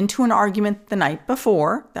gotten into an argument the night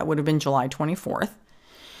before. That would have been July 24th.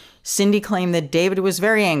 Cindy claimed that David was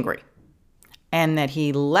very angry and that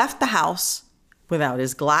he left the house without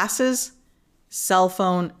his glasses, cell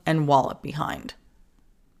phone, and wallet behind.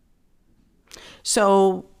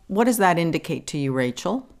 So, what does that indicate to you,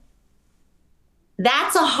 Rachel?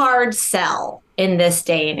 That's a hard sell in this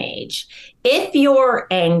day and age. If you're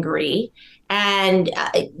angry and,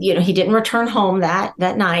 he didn't return home that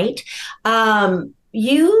night,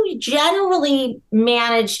 you generally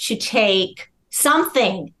manage to take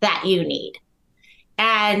something that you need.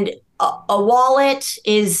 And a wallet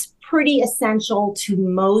is pretty essential to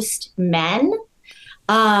most men.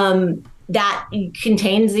 That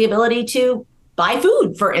contains the ability to buy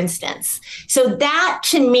food, for instance. So that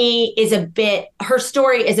to me is her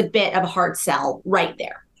story is a bit of a hard sell right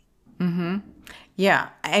there. Mm-hmm. Yeah.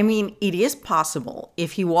 I mean, it is possible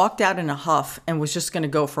if he walked out in a huff and was just going to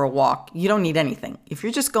go for a walk, you don't need anything. If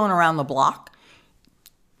you're just going around the block,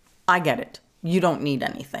 I get it. You don't need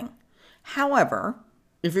anything. However,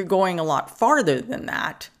 if you're going a lot farther than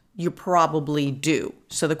that, you probably do.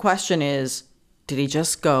 So the question is, did he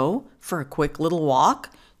just go for a quick little walk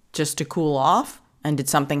just to cool off? And did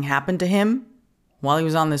something happen to him while he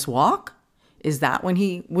was on this walk? Is that when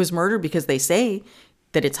he was murdered? Because they say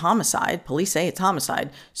that it's homicide. Police say it's homicide.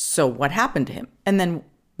 So what happened to him? And then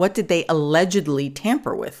what did they allegedly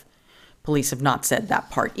tamper with? Police have not said that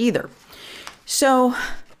part either. So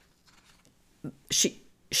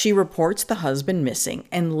She reports the husband missing,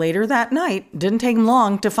 and later that night, didn't take him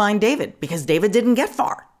long to find David because David didn't get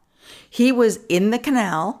far. He was in the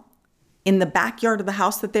canal in the backyard of the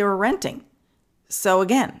house that they were renting. So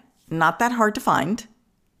again, not that hard to find,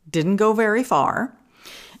 didn't go very far.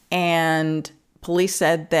 And police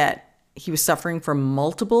said that he was suffering from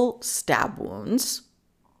multiple stab wounds,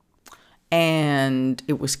 and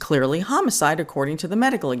it was clearly homicide according to the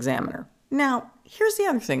medical examiner. Now, here's the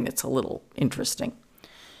other thing that's a little interesting.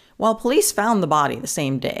 While police found the body the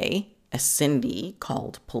same day as Cindy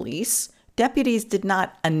called police, deputies did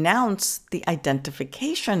not announce the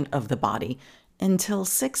identification of the body until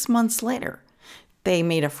 6 months later. They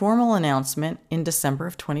made a formal announcement in December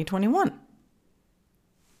of 2021.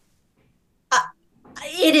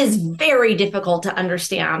 It is very difficult to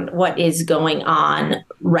understand what is going on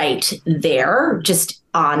right there, just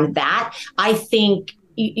on that. I think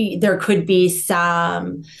there could be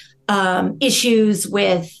some issues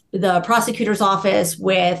with the prosecutor's office,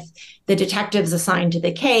 with the detectives assigned to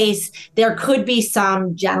the case. There could be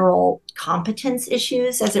some general competence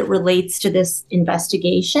issues as it relates to this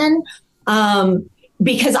investigation,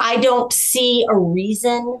 because I don't see a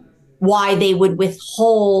reason why they would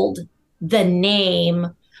withhold the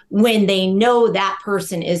name when they know that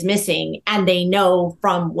person is missing and they know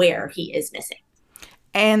from where he is missing.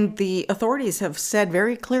 And the authorities have said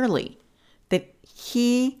very clearly that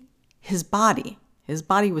his body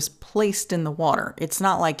was placed in the water. It's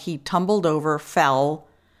not like he tumbled over, fell,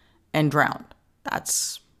 and drowned.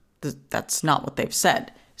 That's not what they've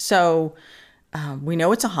said. So we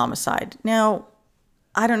know it's a homicide. Now,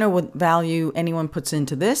 I don't know what value anyone puts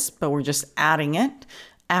into this, but we're just adding it.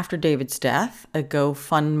 After David's death, a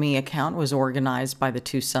GoFundMe account was organized by the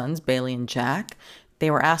two sons, Bailey and Jack. They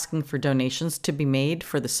were asking for donations to be made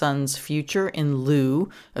for the sons' future in lieu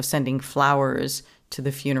of sending flowers to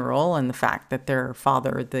the funeral and the fact that their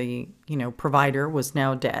father, the provider, was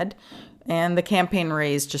now dead. And the campaign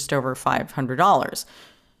raised just over $500.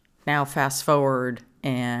 Now fast forward,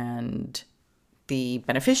 and the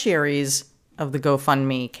beneficiaries of the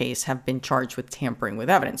GoFundMe case have been charged with tampering with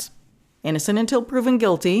evidence. Innocent until proven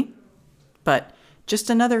guilty, but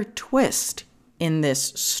just another twist in this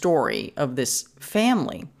story of this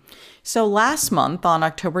family. So last month, on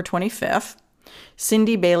October 25th,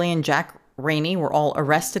 Cindy, Bailey, and Jack Rainey were all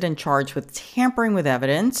arrested and charged with tampering with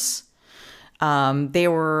evidence. They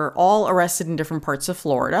were all arrested in different parts of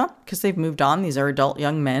Florida because they've moved on. These are adult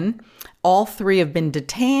young men. All three have been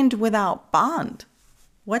detained without bond.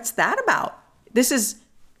 What's that about? This is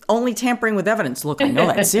only tampering with evidence. Look, I know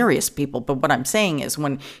that's serious, people, but what I'm saying is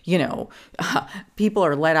when, people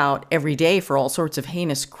are let out every day for all sorts of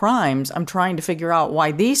heinous crimes, I'm trying to figure out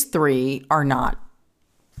why these three are not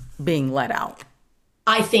being let out.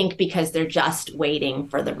 I think because they're just waiting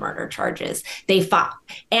for the murder charges.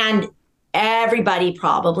 And everybody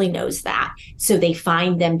probably knows that. So they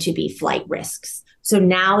find them to be flight risks. So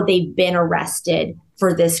now they've been arrested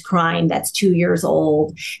for this crime that's 2 years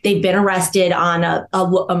old. They've been arrested on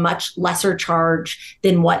a much lesser charge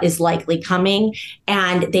than what is likely coming.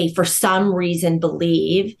 And they, for some reason,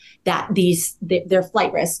 believe that they're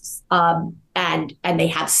flight risks. And they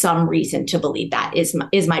have some reason to believe that is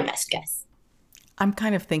my best guess. I'm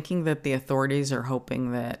kind of thinking that the authorities are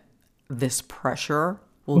hoping that this pressure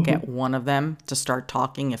will get one of them to start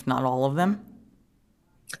talking, if not all of them.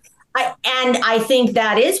 I think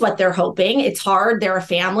that is what they're hoping. It's hard. They're a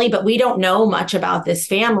family, but we don't know much about this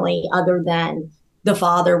family other than the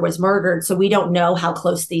father was murdered. So we don't know how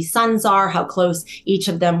close these sons are, how close each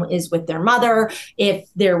of them is with their mother, if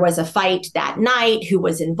there was a fight that night, who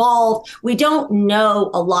was involved. We don't know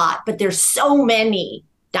a lot, but there's so many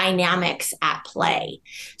dynamics at play.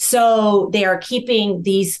 So they are keeping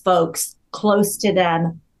these folks close to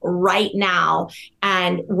them right now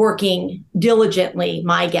and working diligently,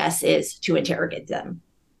 my guess is, to interrogate them.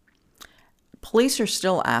 Police are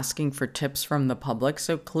still asking for tips from the public,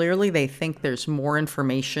 so clearly they think there's more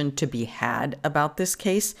information to be had about this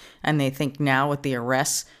case, and they think now with the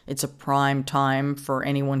arrests, it's a prime time for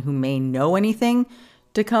anyone who may know anything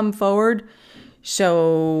to come forward.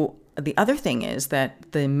 So the other thing is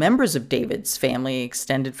that the members of David's family,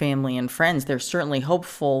 extended family and friends, they're certainly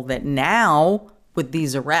hopeful that now with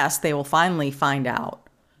these arrests, they will finally find out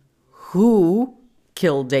who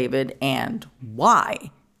killed David and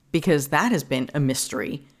why, because that has been a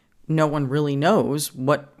mystery. No one really knows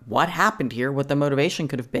what happened here, what the motivation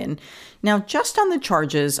could have been. Now, just on the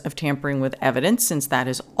charges of tampering with evidence, since that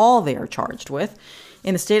is all they are charged with,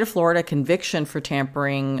 in the state of Florida, conviction for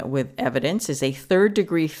tampering with evidence is a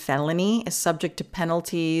third-degree felony, is subject to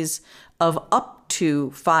penalties of up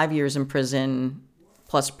to 5 years in prison,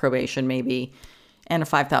 plus probation maybe, and a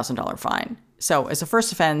 $5,000 fine. So as a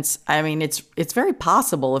first offense, I mean, it's very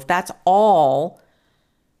possible if that's all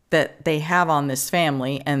that they have on this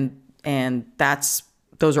family and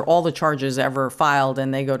those are all the charges ever filed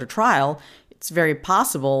and they go to trial, it's very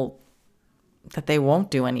possible that they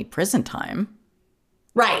won't do any prison time.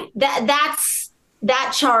 Right.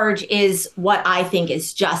 That charge is what I think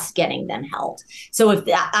is just getting them held. So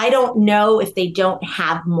I don't know if they don't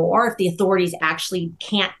have more, if the authorities actually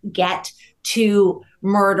can't get to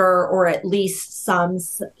murder or at least some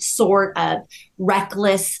sort of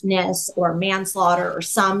recklessness or manslaughter or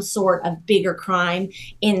some sort of bigger crime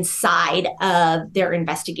inside of their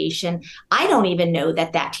investigation. I don't even know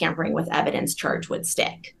that tampering with evidence charge would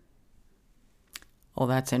stick. Oh,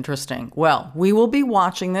 that's interesting. Well, we will be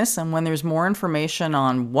watching this, and when there's more information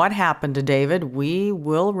on what happened to David, we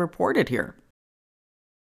will report it here.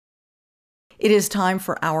 It is time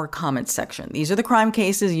for our comments section. These are the crime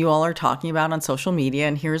cases you all are talking about on social media,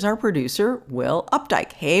 and here's our producer, Will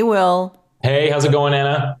Updike. Hey, Will. Hey, how's it going,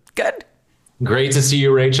 Anna? Good. Great to see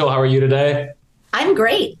you, Rachel. How are you today? I'm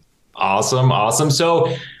great. Awesome.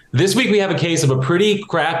 So this week we have a case of a pretty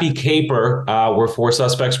crappy caper where 4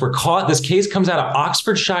 suspects were caught. This case comes out of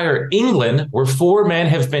Oxfordshire, England, where 4 men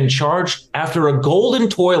have been charged after a golden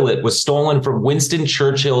toilet was stolen from Winston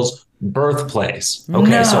Churchill's birthplace.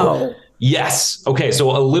 Okay, so yes. Okay,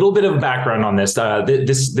 so a little bit of background on this.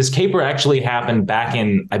 This caper actually happened back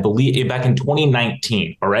in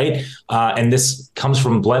 2019. All right, and this comes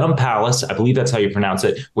from Blenheim Palace. I believe that's how you pronounce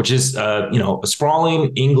it, which is a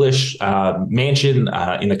sprawling English mansion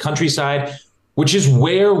in the countryside, which is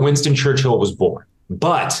where Winston Churchill was born.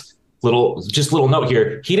 But little note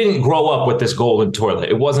here, he didn't grow up with this golden toilet.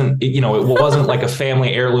 It wasn't like a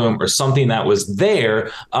family heirloom or something that was there.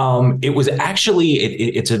 It was actually,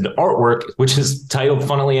 it's an artwork, which is titled,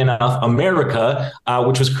 funnily enough, America,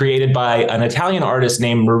 which was created by an Italian artist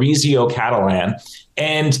named Maurizio Catalan.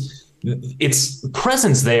 And its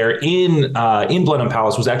presence there in Blenheim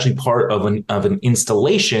Palace was actually part of an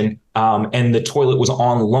installation, and the toilet was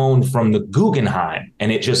on loan from the Guggenheim,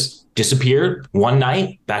 and it just disappeared one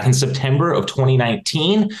night back in September of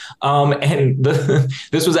 2019. And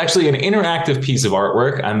this was actually an interactive piece of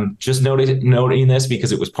artwork. I'm just noting this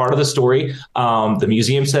because it was part of the story. The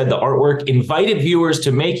museum said the artwork invited viewers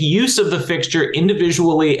to make use of the fixture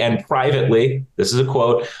individually and privately. This is a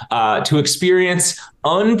quote, to experience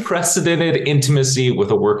unprecedented intimacy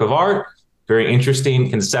with a work of art. Very interesting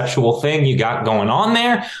conceptual thing you got going on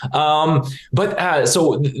there.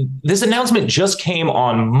 So this announcement just came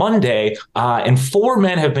on Monday, and 4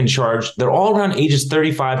 men have been charged. They're all around ages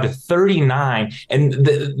 35 to 39. And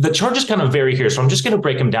the charges kind of vary here. So I'm just going to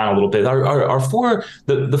break them down a little bit.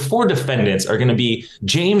 The 4 defendants are going to be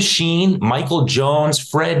James Sheen, Michael Jones,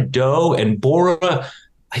 Fred Doe, and Bora,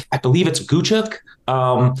 I believe it's Guchuk.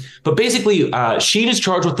 But basically, Sheen is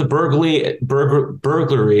charged with the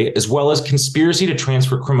burglary, as well as conspiracy to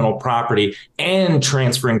transfer criminal property and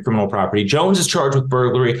transferring criminal property. Jones is charged with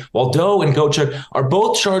burglary, while Doe and Guchuk are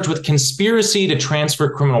both charged with conspiracy to transfer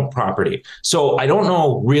criminal property. So I don't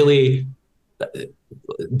know really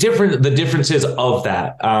the differences of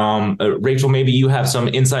that. Rachel, maybe you have some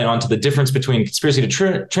insight onto the difference between conspiracy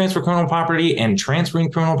to transfer criminal property and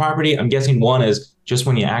transferring criminal property. I'm guessing one is just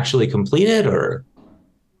when you actually complete it, or?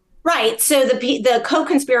 Right. So the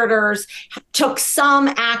co-conspirators took some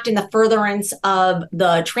act in the furtherance of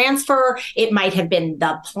the transfer. It might have been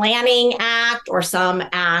the planning act or some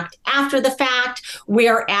act after the fact,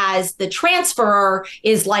 whereas the transferor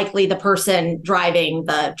is likely the person driving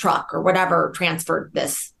the truck or whatever transferred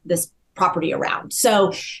this property around.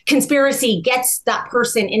 So conspiracy gets that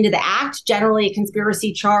person into the act. Generally, a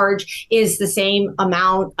conspiracy charge is the same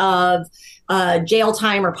amount of jail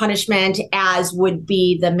time or punishment as would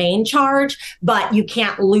be the main charge, but you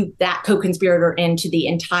can't loop that co-conspirator into the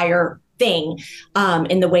entire thing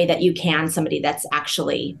in the way that you can somebody that's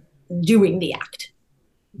actually doing the act.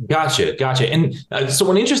 Gotcha. And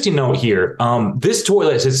so an interesting note here, this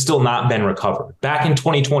toilet has still not been recovered. Back in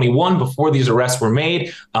 2021, before these arrests were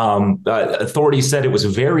made, authorities said it was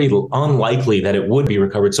very unlikely that it would be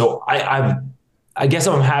recovered. So I guess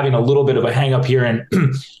I'm having a little bit of a hang up here and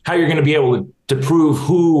how you're going to be able to prove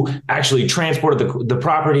who actually transported the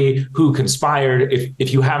property, who conspired,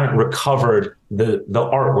 if you haven't recovered the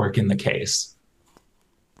artwork in the case.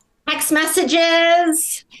 Text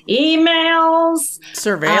messages, emails,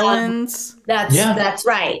 surveillance. That's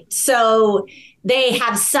right. So they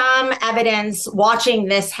have some evidence watching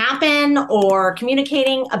this happen or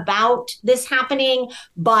communicating about this happening,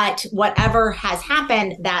 but whatever has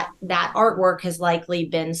happened, that artwork has likely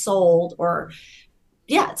been sold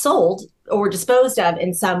or disposed of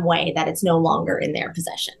in some way that it's no longer in their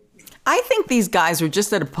possession. I think these guys were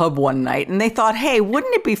just at a pub one night and they thought, hey,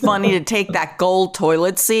 wouldn't it be funny to take that gold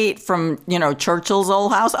toilet seat from, Churchill's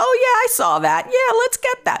old house? Oh, yeah, I saw that. Yeah, let's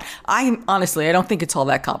get that. I don't think it's all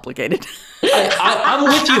that complicated. I'm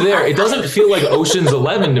with you there. It doesn't feel like Ocean's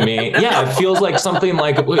 11 to me. Yeah, it feels like something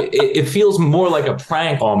like, it feels more like a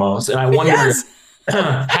prank almost. And I wonder... Yes.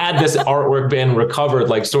 Had this artwork been recovered,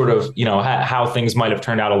 like sort of, how things might have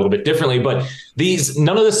turned out a little bit differently. But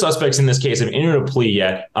none of the suspects in this case have entered a plea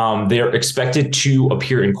yet. They're expected to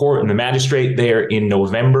appear in court in the magistrate there in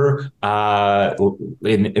November,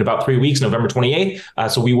 in about 3 weeks, November 28th.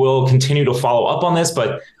 So we will continue to follow up on this,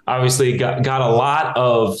 but obviously got a lot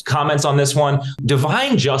of comments on this one.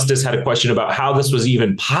 Divine Justice had a question about how this was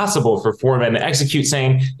even possible for four men to execute,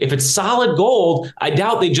 saying, if it's solid gold, I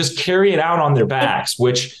doubt they just carry it out on their backs,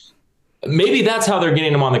 which maybe that's how they're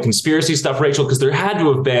getting them on the conspiracy stuff, Rachel, because there had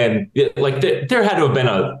to have been a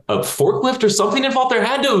forklift or something involved. There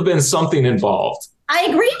had to have been something involved. I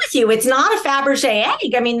agree with you. It's not a Fabergé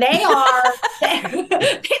egg. I mean, they've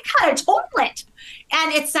got a toilet.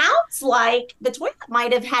 And it sounds like the toilet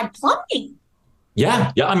might have had plumbing.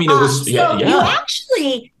 Yeah. I mean, it was. You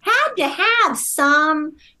actually had to have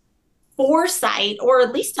some foresight, or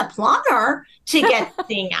at least a plumber, to get the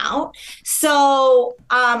thing out. So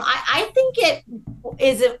I think it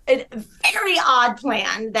is a very odd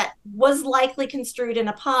plan that was likely construed in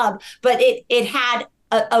a pub, but it had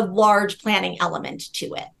a large planning element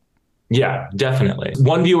to it. Yeah, definitely.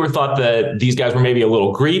 One viewer thought that these guys were maybe a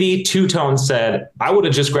little greedy. Two Tone said, I would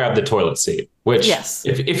have just grabbed the toilet seat, which yes.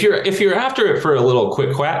 if you're after it for a little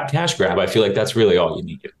quick cash grab, I feel like that's really all you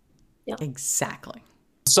need. Yep. Exactly.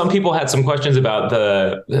 Some people had some questions about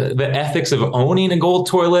the ethics of owning a gold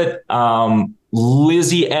toilet.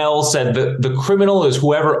 Lizzie L said that the criminal is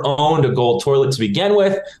whoever owned a gold toilet to begin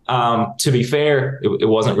with. To be fair, it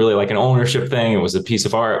wasn't really like an ownership thing. It was a piece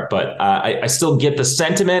of art, but I still get the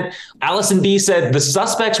sentiment. Allison B said the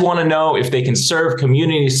suspects want to know if they can serve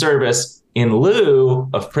community service in lieu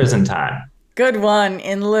of prison time. Good one,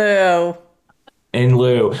 in lieu. And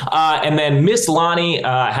then Miss Lonnie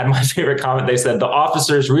had my favorite comment. They said the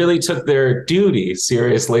officers really took their duty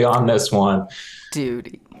seriously on this one.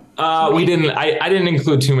 Duty. We didn't. I didn't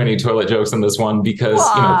include too many toilet jokes in this one because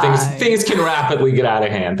things can rapidly get out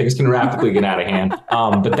of hand. But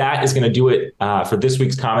that is going to do it for this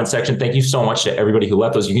week's comment section. Thank you so much to everybody who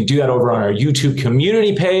left those. You can do that over on our YouTube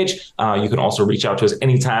community page. You can also reach out to us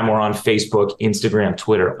anytime. We're on Facebook, Instagram,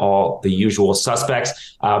 Twitter, all the usual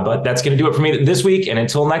suspects. But that's going to do it for me this week. And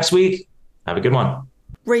until next week, have a good one.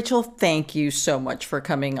 Rachel, thank you so much for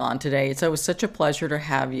coming on today. It was such a pleasure to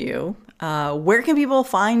have you. Where can people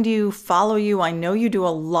find you, follow you? I know you do a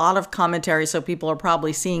lot of commentary, so people are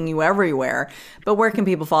probably seeing you everywhere. But where can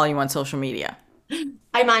people follow you on social media?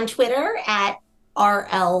 I'm on Twitter at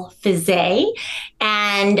RL Fizet,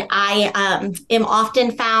 and I am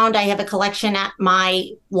often found. I have a collection at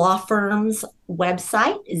my law firm's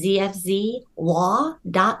website,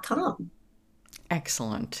 zfzlaw.com.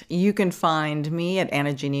 Excellent. You can find me at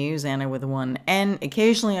Anna G News, Anna with one N.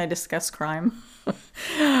 Occasionally I discuss crime.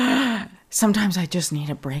 Sometimes I just need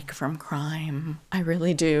a break from crime. I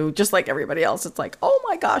really do. Just like everybody else, it's like, oh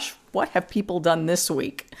my gosh, what have people done this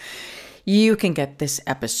week? You can get this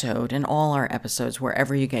episode and all our episodes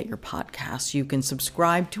wherever you get your podcasts. You can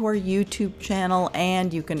subscribe to our YouTube channel,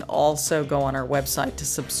 and you can also go on our website to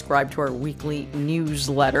subscribe to our weekly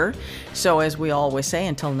newsletter. So as we always say,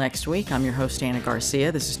 until next week, I'm your host, Anna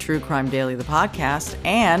Garcia. This is True Crime Daily, the podcast,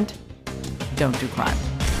 and don't do crime.